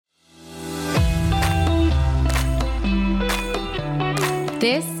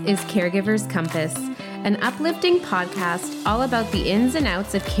This is Caregiver's Compass, an uplifting podcast all about the ins and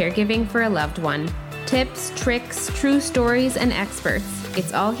outs of caregiving for a loved one. Tips, tricks, true stories, and experts.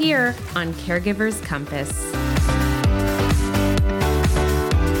 It's all here on Caregiver's Compass.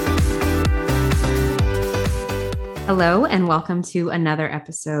 Hello, and welcome to another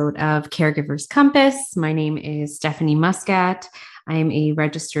episode of Caregiver's Compass. My name is Stephanie Muscat. I am a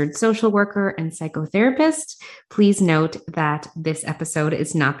registered social worker and psychotherapist. Please note that this episode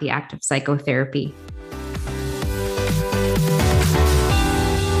is not the act of psychotherapy.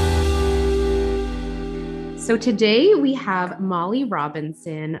 So today we have Molly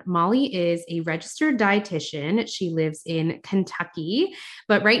Robinson. Molly is a registered dietitian. She lives in Kentucky,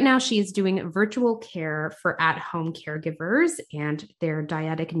 but right now she is doing virtual care for at-home caregivers and their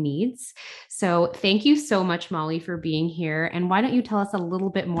dietetic needs. So thank you so much, Molly, for being here. And why don't you tell us a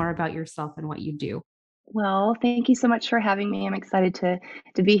little bit more about yourself and what you do? Well, thank you so much for having me. I'm excited to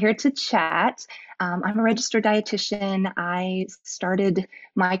be here to chat. I'm a registered dietitian. I started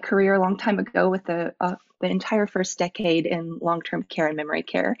my career a long time ago with the entire first decade in long-term care and memory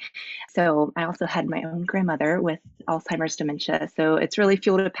care. So I also had my own grandmother with Alzheimer's dementia. So it's really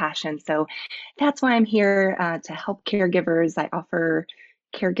fueled a passion. So that's why I'm here to help caregivers. I offer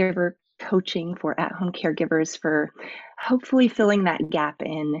caregiver coaching for at-home caregivers for hopefully filling that gap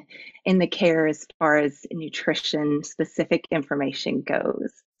in the care as far as nutrition specific information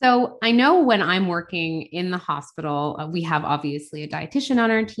goes. So I know when I'm working in the hospital, we have obviously a dietitian on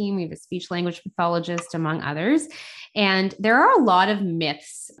our team. We have a speech language pathologist, among others. And there are a lot of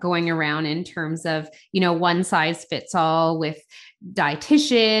myths going around in terms of, one size fits all with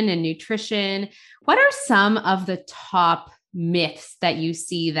dietitian and nutrition. What are some of the top myths that you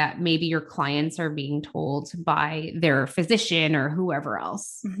see that maybe your clients are being told by their physician or whoever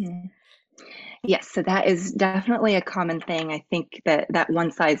else? Mm-hmm. Yes, so that is definitely a common thing. I think that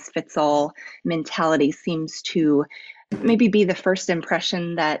one size fits all mentality seems to maybe be the first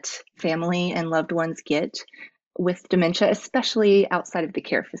impression that family and loved ones get with dementia, especially outside of the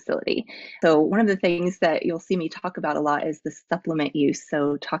care facility. So one of the things that you'll see me talk about a lot is the supplement use.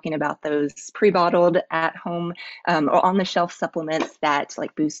 So talking about those pre-bottled at home or on the shelf supplements that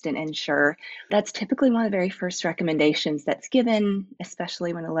like Boost and Ensure. That's typically one of the very first recommendations that's given,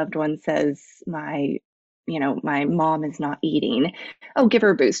 especially when a loved one says, my mom is not eating. Oh, give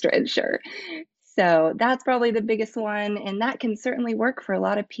her Boost or Ensure. So that's probably the biggest one, and that can certainly work for a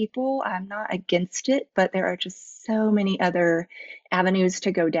lot of people. I'm not against it, but there are just so many other avenues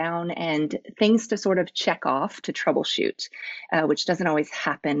to go down and things to sort of check off to troubleshoot, which doesn't always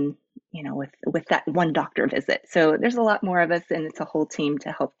happen, with that one doctor visit. So there's a lot more of us, and it's a whole team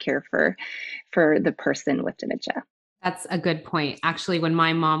to help care for the person with dementia. That's a good point. Actually, when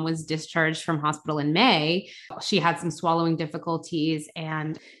my mom was discharged from hospital in May, she had some swallowing difficulties.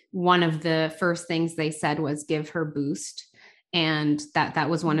 And one of the first things they said was give her Boost. And that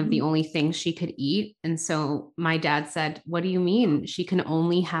was one of the only things she could eat. And so my dad said, what do you mean? She can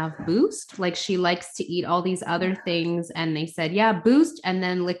only have Boost? Like she likes to eat all these other things. And they said, yeah, Boost and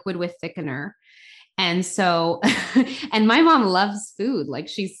then liquid with thickener. And so, and my mom loves food, like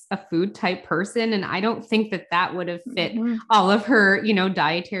she's a food type person. And I don't think that would have fit all of her,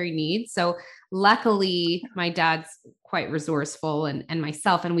 dietary needs. So luckily my dad's quite resourceful and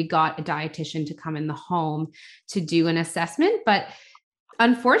myself, and we got a dietitian to come in the home to do an assessment. But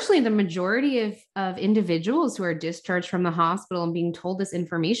unfortunately, the majority of individuals who are discharged from the hospital and being told this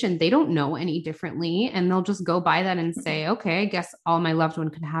information, they don't know any differently. And they'll just go by that and say, okay, I guess all my loved one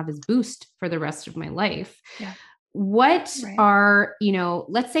can have is Boost for the rest of my life. Yeah. What are,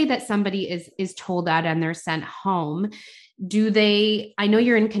 let's say that somebody is told that and they're sent home. I know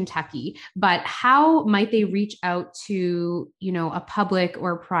you're in Kentucky, but how might they reach out to, a public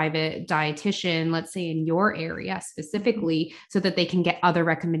or private dietitian, let's say in your area specifically, so that they can get other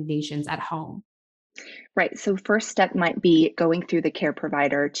recommendations at home? Right. So first step might be going through the care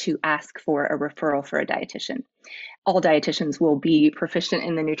provider to ask for a referral for a dietitian. All dietitians will be proficient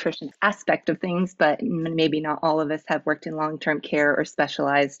in the nutrition aspect of things, but maybe not all of us have worked in long-term care or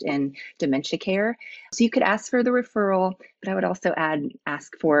specialized in dementia care. So you could ask for the referral, but I would also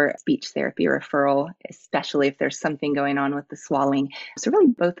ask for speech therapy referral, especially if there's something going on with the swallowing. So really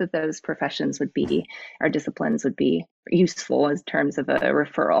both of those professions or disciplines would be useful in terms of a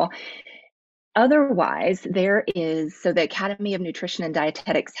referral. Otherwise, so the Academy of Nutrition and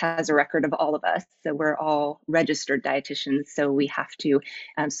Dietetics has a record of all of us. So we're all registered dietitians. So we have to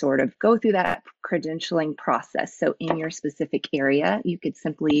sort of go through that credentialing process. So in your specific area, you could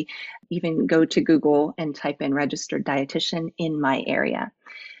simply even go to Google and type in registered dietitian in my area.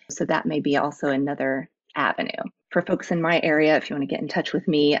 So that may be also another avenue. For folks in my area, if you want to get in touch with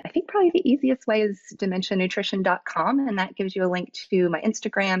me, I think probably the easiest way is dementianutrition.com, and that gives you a link to my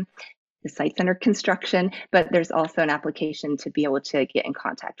Instagram. The site's under construction, but there's also an application to be able to get in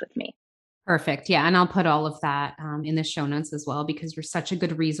contact with me. Perfect. Yeah. And I'll put all of that in the show notes as well, because you're such a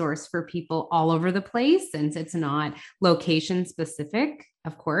good resource for people all over the place, since it's not location specific,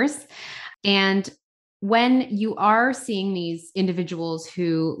 of course. And when you are seeing these individuals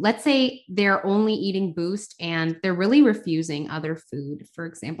who, let's say they're only eating Boost and they're really refusing other food, for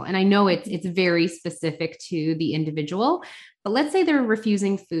example, and I know it's very specific to the individual, but let's say they're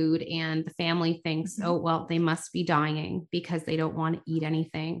refusing food and the family thinks, oh, well, they must be dying because they don't want to eat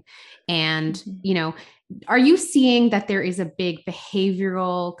anything. And, are you seeing that there is a big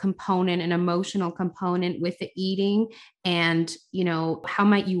behavioral component, an emotional component with the eating? And, how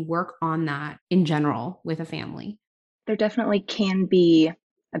might you work on that in general with a family? There definitely can be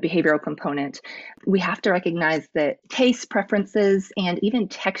a behavioral component. We have to recognize that taste preferences and even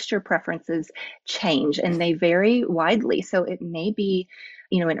texture preferences change and they vary widely. So it may be,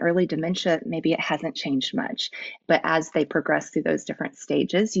 in early dementia, maybe it hasn't changed much. But as they progress through those different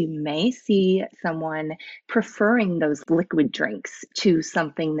stages, you may see someone preferring those liquid drinks to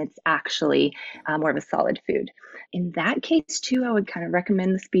something that's actually more of a solid food. In that case, too, I would kind of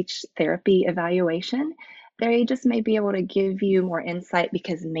recommend the speech therapy evaluation. They just may be able to give you more insight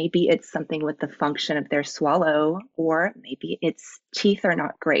because maybe it's something with the function of their swallow, or maybe its teeth are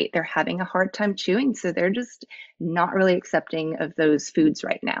not great. They're having a hard time chewing, so they're just not really accepting of those foods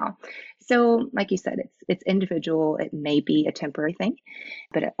right now. So, like you said, it's individual. It may be a temporary thing,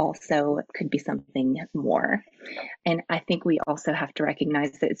 but it also could be something more. And I think we also have to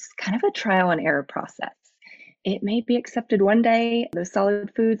recognize that it's kind of a trial and error process. It may be accepted one day, those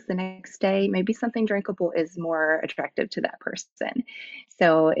solid foods the next day, maybe something drinkable is more attractive to that person.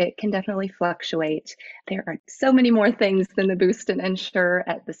 So it can definitely fluctuate. There are so many more things than the Boost and Ensure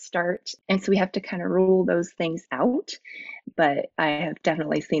at the start. And so we have to kind of rule those things out. But I have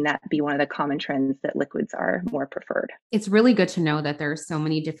definitely seen that be one of the common trends that liquids are more preferred. It's really good to know that there are so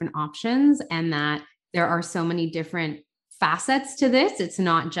many different options and that there are so many different facets to this. It's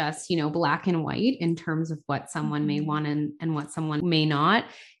not just, black and white in terms of what someone may want and what someone may not.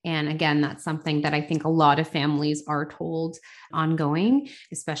 And again, that's something that I think a lot of families are told ongoing,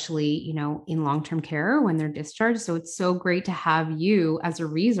 especially, in long-term care when they're discharged. So it's so great to have you as a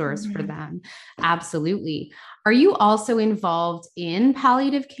resource for them. Absolutely. Are you also involved in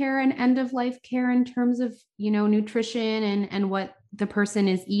palliative care and end of life care in terms of, nutrition and what the person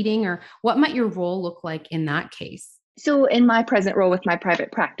is eating, or what might your role look like in that case? So in my present role with my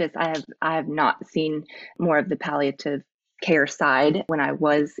private practice, I have not seen more of the palliative care side. When I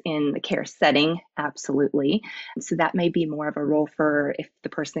was in the care setting, absolutely. So that may be more of a role for if the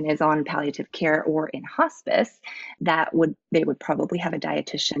person is on palliative care or in hospice, they would probably have a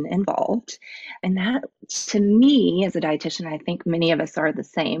dietitian involved. And that, to me, as a dietitian, I think many of us are the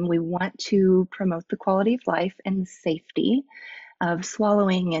same. We want to promote the quality of life and the safety of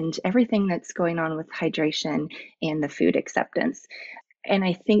swallowing and everything that's going on with hydration and the food acceptance. And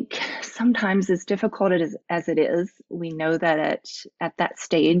I think sometimes, as difficult as it is, we know that at that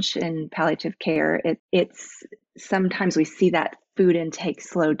stage in palliative care, it's sometimes we see that food intake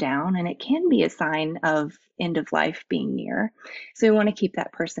slow down, and it can be a sign of end of life being near. So we want to keep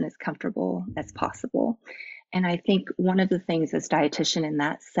that person as comfortable as possible. And I think one of the things as dietitian in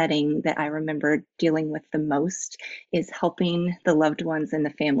that setting that I remember dealing with the most is helping the loved ones in the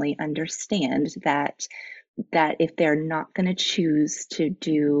family understand that if they're not going to choose to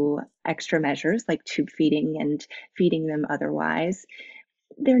do extra measures like tube feeding and feeding them otherwise,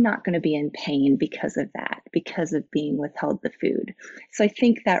 they're not going to be in pain because of that, because of being withheld the food. So I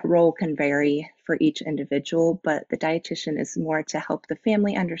think that role can vary for each individual, but the dietitian is more to help the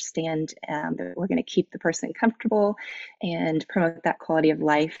family understand that we're going to keep the person comfortable and promote that quality of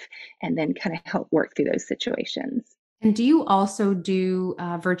life, and then kind of help work through those situations. And do you also do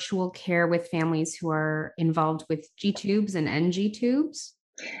virtual care with families who are involved with G tubes and NG tubes?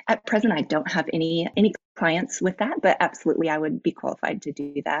 At present, I don't have any clients with that, but absolutely I would be qualified to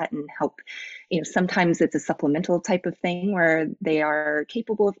do that and help. Sometimes it's a supplemental type of thing where they are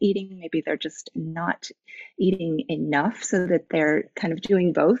capable of eating. Maybe they're just not eating enough so that they're kind of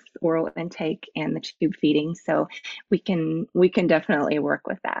doing both oral intake and the tube feeding. So we can definitely work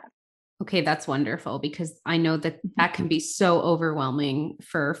with that. Okay, that's wonderful, because I know that that can be so overwhelming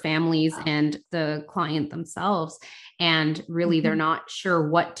for families and the client themselves. And really, they're not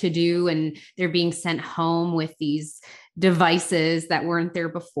sure what to do. And they're being sent home with devices that weren't there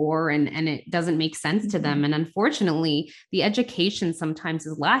before, and it doesn't make sense to them. Mhm. And unfortunately, the education sometimes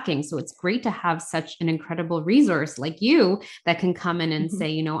is lacking. So it's great to have such an incredible resource like you that can come in and Mhm.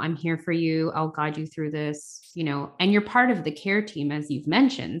 say, I'm here for you. I'll guide you through this, and you're part of the care team, as you've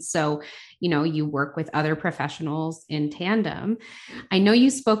mentioned. So, you work with other professionals in tandem. I know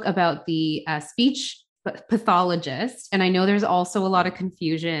you spoke about the speech pathologist, and I know there's also a lot of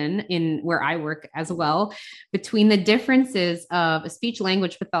confusion in where I work as well between the differences of a speech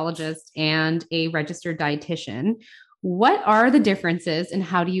language pathologist and a registered dietitian. What are the differences and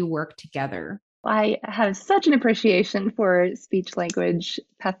how do you work together? I have such an appreciation for speech language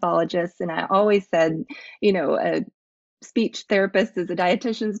pathologists, and I always said, a speech therapist is a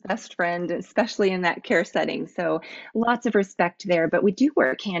dietitian's best friend, especially in that care setting. So lots of respect there, but we do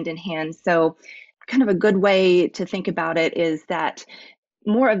work hand in hand. So kind of a good way to think about it is that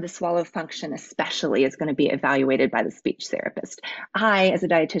more of the swallow function especially is going to be evaluated by the speech therapist. I, as a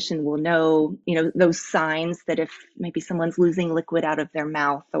dietitian, will know, those signs that if maybe someone's losing liquid out of their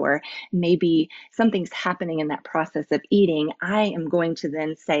mouth or maybe something's happening in that process of eating, I am going to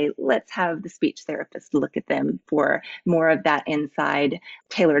then say, let's have the speech therapist look at them for more of that inside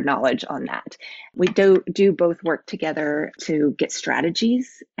tailored knowledge on that. We do both work together to get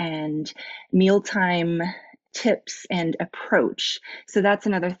strategies and mealtime tips and approach. So that's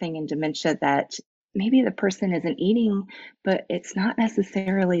another thing in dementia, that maybe the person isn't eating, but it's not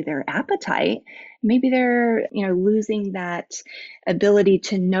necessarily their appetite. Maybe they're, losing that ability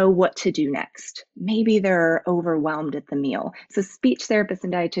to know what to do next. Maybe they're overwhelmed at the meal. So speech therapists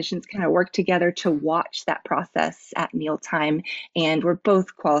and dietitians kind of work together to watch that process at mealtime. And we're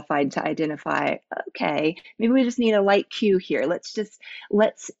both qualified to identify, okay, maybe we just need a light cue here.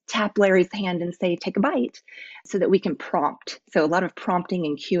 Let's tap Larry's hand and say, take a bite, so that we can prompt. So a lot of prompting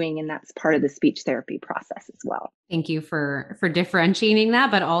and cueing, and that's part of the speech therapy process as well. Thank you for differentiating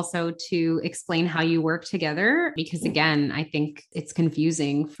that, but also to explain how you work together. Because again, I think it's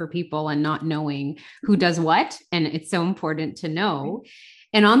confusing for people and not knowing who does what. And it's so important to know.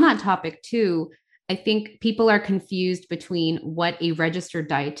 And on that topic too, I think people are confused between what a registered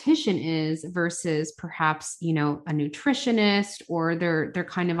dietitian is versus perhaps, a nutritionist, or they're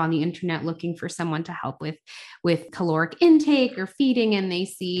kind of on the internet looking for someone to help with caloric intake or feeding, and they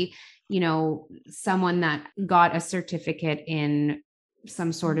see someone that got a certificate in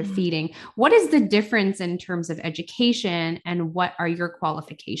some sort of feeding. What is the difference in terms of education, and what are your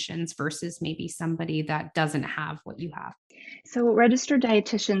qualifications versus maybe somebody that doesn't have what you have? So registered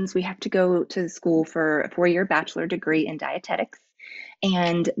dietitians, we have to go to school for a 4-year bachelor degree in dietetics.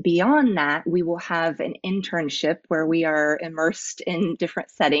 And beyond that, we will have an internship where we are immersed in different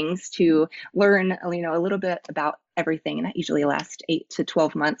settings to learn, a little bit about everything. And that usually lasts 8 to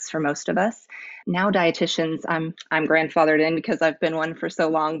 12 months for most of us. Now dietitians, I'm grandfathered in because I've been one for so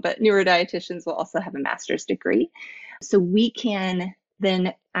long, but newer dietitians will also have a master's degree. So we can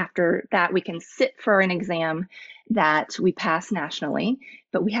then, after that, we can sit for an exam that we pass nationally,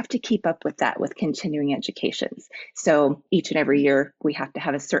 but we have to keep up with that with continuing educations. So each and every year, we have to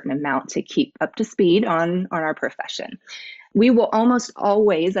have a certain amount to keep up to speed on our profession. We will almost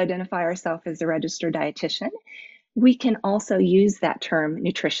always identify ourselves as a registered dietitian. We can also use that term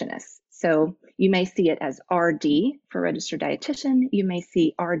nutritionist. So you may see it as RD for registered dietitian. You may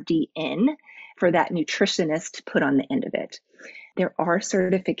see RDN for that nutritionist put on the end of it. There are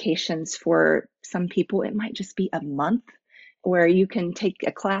certifications for some people. It might just be a month where you can take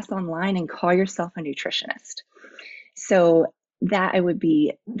a class online and call yourself a nutritionist. So that I would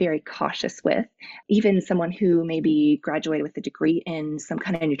be very cautious with. Even someone who maybe graduated with a degree in some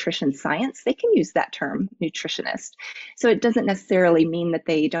kind of nutrition science, they can use that term, nutritionist. So it doesn't necessarily mean that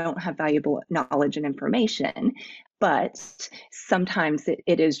they don't have valuable knowledge and information, but sometimes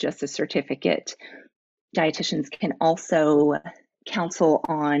it is just a certificate. Dietitians can also counsel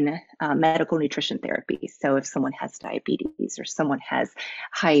on medical nutrition therapy. So if someone has diabetes or someone has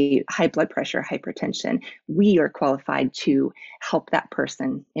high blood pressure, hypertension, we are qualified to help that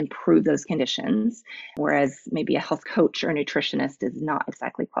person improve those conditions, whereas maybe a health coach or nutritionist is not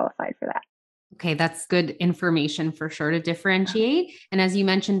exactly qualified for that. Okay, that's good information for sure to differentiate. And as you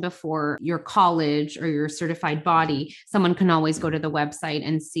mentioned before, your college or your certified body, someone can always go to the website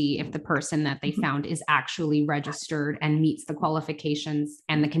and see if the person that they found is actually registered and meets the qualifications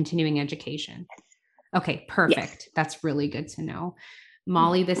and the continuing education. Okay, Yes. perfect. That's really good to know.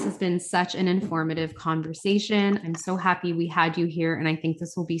 Molly, this has been such an informative conversation. I'm so happy we had you here. And I think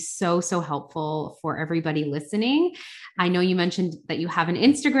this will be so helpful for everybody listening. I know you mentioned that you have an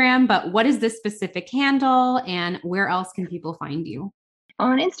Instagram, but what is this specific handle and where else can people find you?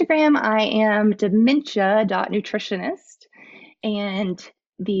 On Instagram, I am dementia.nutritionist. and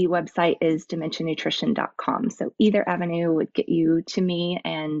the website is dementianutrition.com. So either avenue would get you to me,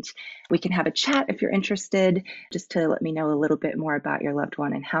 and we can have a chat if you're interested, just to let me know a little bit more about your loved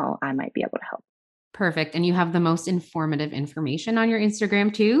one and how I might be able to help. Perfect. And you have the most informative information on your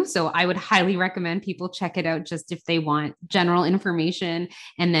Instagram too. So I would highly recommend people check it out just if they want general information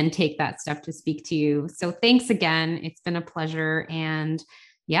and then take that step to speak to you. So thanks again. It's been a pleasure. And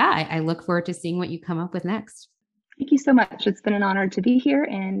yeah, I look forward to seeing what you come up with next. Thank you so much. It's been an honor to be here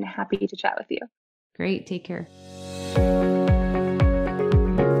and happy to chat with you. Great. Take care.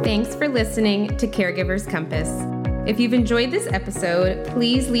 Thanks for listening to Caregiver's Compass. If you've enjoyed this episode,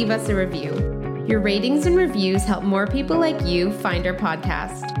 please leave us a review. Your ratings and reviews help more people like you find our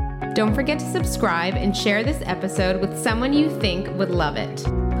podcast. Don't forget to subscribe and share this episode with someone you think would love it.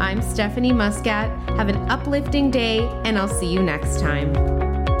 I'm Stephanie Muscat. Have an uplifting day, and I'll see you next time.